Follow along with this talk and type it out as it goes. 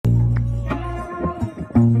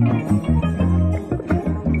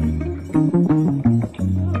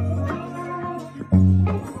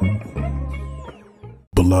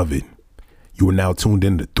Beloved, you are now tuned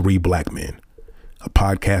in to Three Black Men, a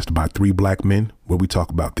podcast by three black men where we talk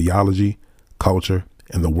about theology, culture,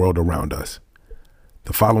 and the world around us.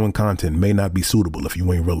 The following content may not be suitable if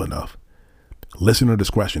you ain't real enough. Listener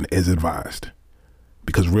discretion is advised,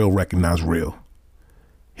 because real recognize real.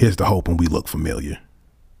 Here's the hope when we look familiar.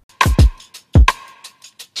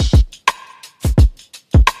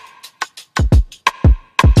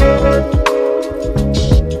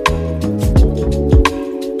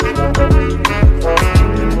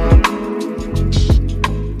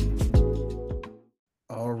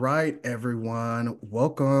 All right, everyone.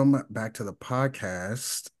 Welcome back to the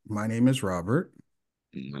podcast. My name is Robert.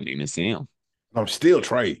 My name is Sam. I'm still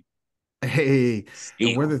Trey. Hey,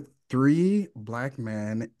 and we're Still. the three black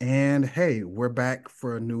men. And hey, we're back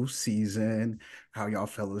for a new season. How y'all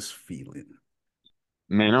fellas feeling?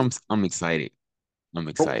 Man, I'm excited. I'm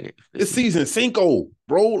excited. It's season cinco,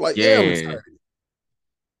 bro. Like, yeah, I'm Yeah. excited.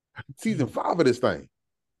 Season 5 of this thing.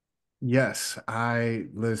 Yes, I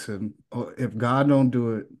listen. If God don't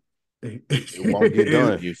do it, It won't get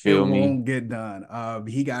done. You it feel me? won't get done.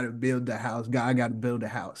 He got to build the house. God got to build the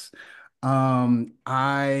house.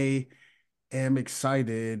 I am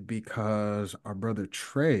excited because our brother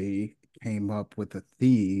Trey came up with a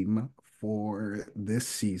theme for this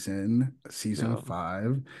season, season Yeah.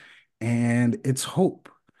 5, and it's hope.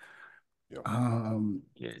 Yeah.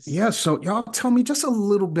 Yes. Yeah, so y'all tell me just a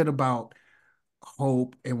little bit about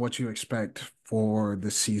hope and what you expect for the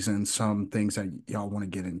season, some things that y'all want to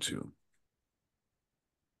get into.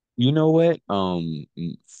 You know what?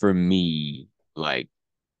 For me, like,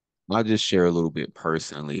 I'll just share a little bit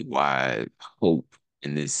personally why hope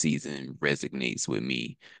in this season resonates with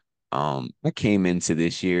me. I came into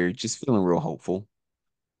this year just feeling real hopeful.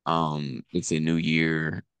 It's a new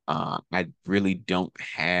year. I really don't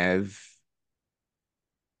have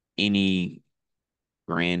any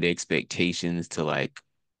grand expectations to like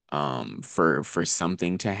for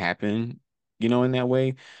something to happen, in that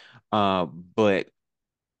way. But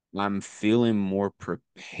I'm feeling more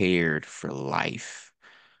prepared for life.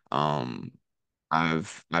 Um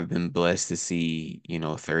I've been blessed to see,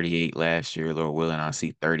 38 last year, Lord willing, I'll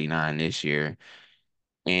see 39 this year.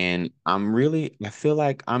 And I feel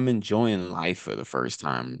like I'm enjoying life for the first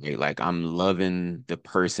time. Right? Like I'm loving the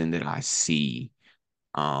person that I see.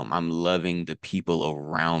 I'm loving the people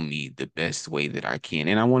around me the best way that I can.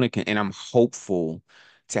 And and I'm hopeful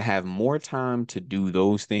to have more time to do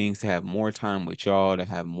those things, to have more time with y'all, to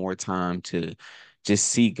have more time to just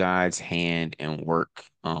see God's hand and work,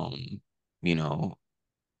 you know,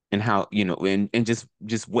 and how, and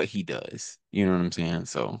just what he does. You know what I'm saying?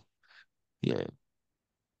 So yeah.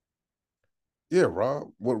 Yeah,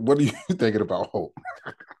 Rob. What are you thinking about hope?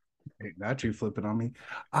 Hey, not you flipping on me.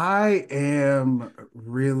 I am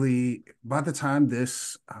really, by the time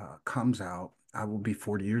this comes out, I will be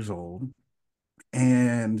 40 years old.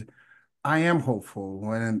 And I am hopeful.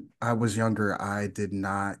 When I was younger, I did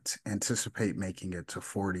not anticipate making it to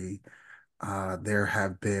 40. There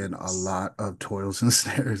have been a lot of toils and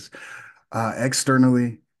snares,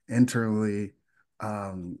 externally, internally,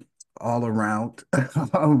 um, all around.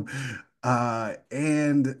 Um,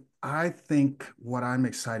 and I think what I'm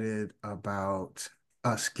excited about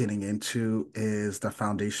us getting into is the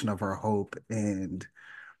foundation of our hope and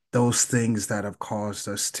those things that have caused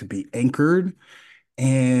us to be anchored.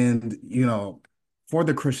 And, for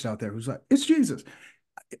the Christian out there who's like, it's Jesus.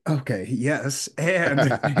 Okay, yes. And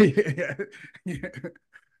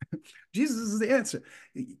Jesus is the answer.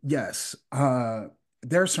 Yes.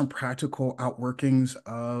 There are some practical outworkings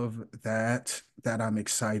of that I'm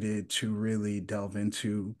excited to really delve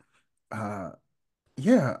into. Uh,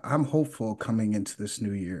 yeah, I'm hopeful coming into this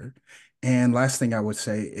new year. And last thing I would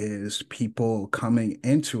say is people coming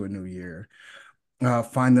into a new year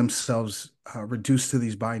find themselves reduced to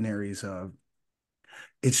these binaries of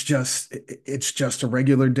it's just a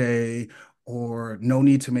regular day, or no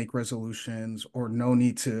need to make resolutions, or no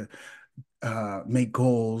need to make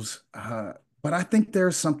goals. But I think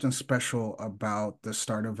there's something special about the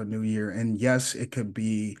start of a new year. And yes, it could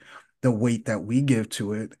be the weight that we give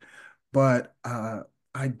to it, but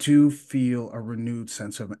I do feel a renewed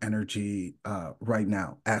sense of energy right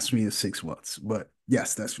now. Ask me in 6 months, but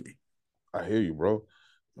yes, that's me. I hear you, bro.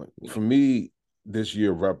 For me, this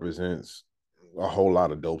year represents a whole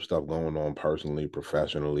lot of dope stuff going on personally,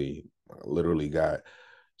 professionally. I literally got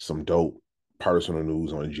some dope personal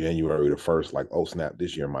news on January the 1st, like, oh snap,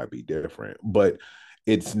 this year might be different. But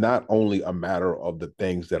it's not only a matter of the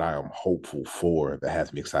things that I am hopeful for that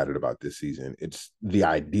has me excited about this season. It's the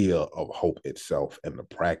idea of hope itself and the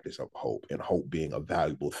practice of hope, and hope being a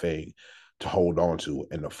valuable thing to hold on to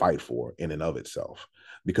and to fight for in and of itself.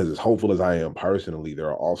 because as hopeful as I am personally, there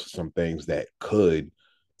are also some things that could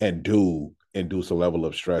and do induce a level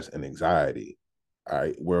of stress and anxiety. All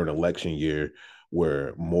right. We're in an election year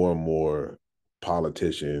where more and more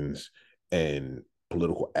politicians and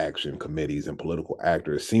political action committees and political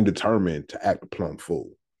actors seem determined to act a plumb fool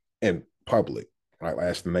in public. Right.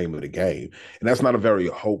 That's the name of the game. And that's not a very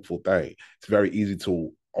hopeful thing. It's very easy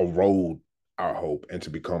to erode our hope and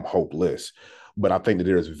to become hopeless. But I think that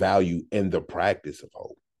there is value in the practice of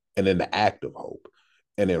hope and in the act of hope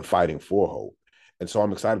and in fighting for hope. And so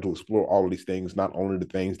I'm excited to explore all of these things, not only the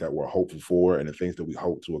things that we're hopeful for and the things that we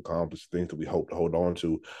hope to accomplish, things that we hope to hold on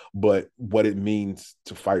to, but what it means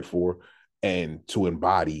to fight for and to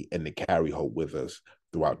embody and to carry hope with us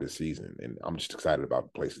throughout this season. And I'm just excited about the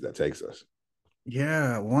places that takes us.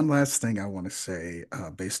 Yeah, one last thing I want to say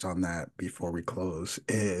based on that before we close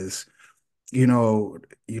is, you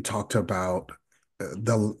talked about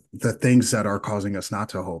the things that are causing us not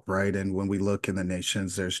to hope, right? And when we look in the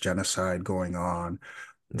nations, there's genocide going on,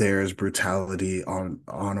 there's brutality on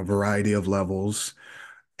a variety of levels,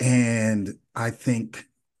 and I think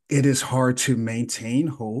it is hard to maintain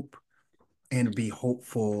hope and be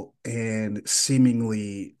hopeful and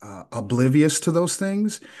seemingly oblivious to those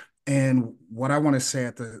things. And what I want to say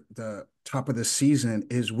at the top of the season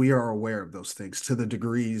is we are aware of those things to the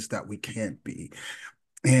degrees that we can't be.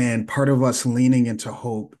 And part of us leaning into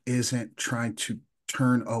hope isn't trying to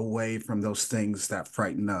turn away from those things that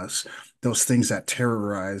frighten us, those things that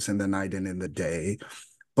terrorize in the night and in the day.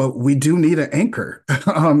 But we do need an anchor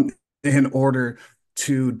in order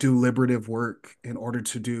to do liberative work, in order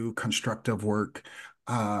to do constructive work.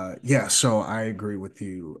 Yeah, so I agree with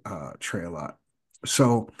you, Trey, a lot.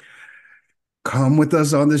 So come with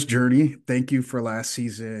us on this journey. Thank you for last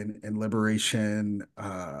season and liberation,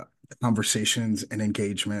 conversations, and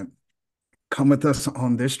engagement. Come with us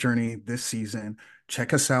on this journey this season.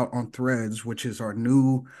 Check us out on Threads, which is our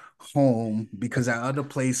new home, because our other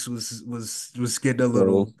place was getting a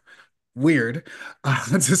little weird,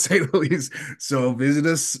 to say the least. So visit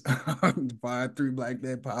us by 3 Black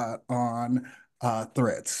Men Pod on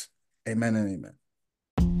Threads. Amen and amen.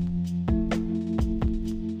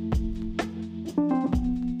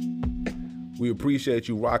 We appreciate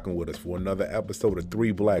you rocking with us for another episode of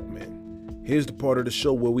 3 Black Men. Here's the part of the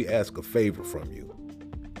show where we ask a favor from you.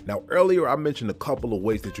 Now, earlier I mentioned a couple of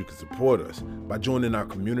ways that you can support us by joining our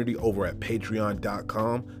community over at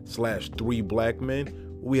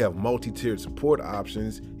patreon.com/3blackmen. We have multi-tiered support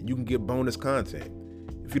options and you can get bonus content.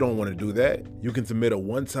 If you don't want to do that, you can submit a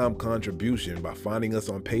one-time contribution by finding us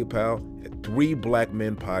on PayPal at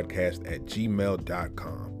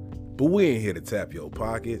 3blackmenpodcast@gmail.com. But we ain't here to tap your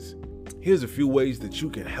pockets. Here's a few ways that you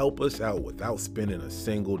can help us out without spending a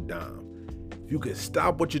single dime. You can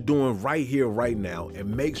stop what you're doing right here, right now,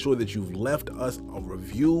 and make sure that you've left us a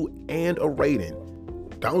review and a rating.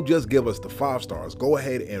 Don't just give us the 5 stars. Go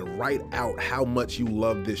ahead and write out how much you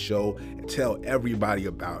love this show and tell everybody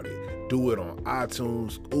about it. Do it on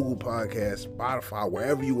iTunes, Google Podcasts, Spotify,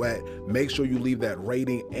 wherever you at. Make sure you leave that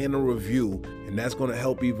rating and a review, and that's going to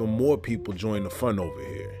help even more people join the fun over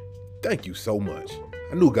here. Thank you so much.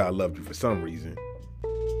 I knew God loved you for some reason.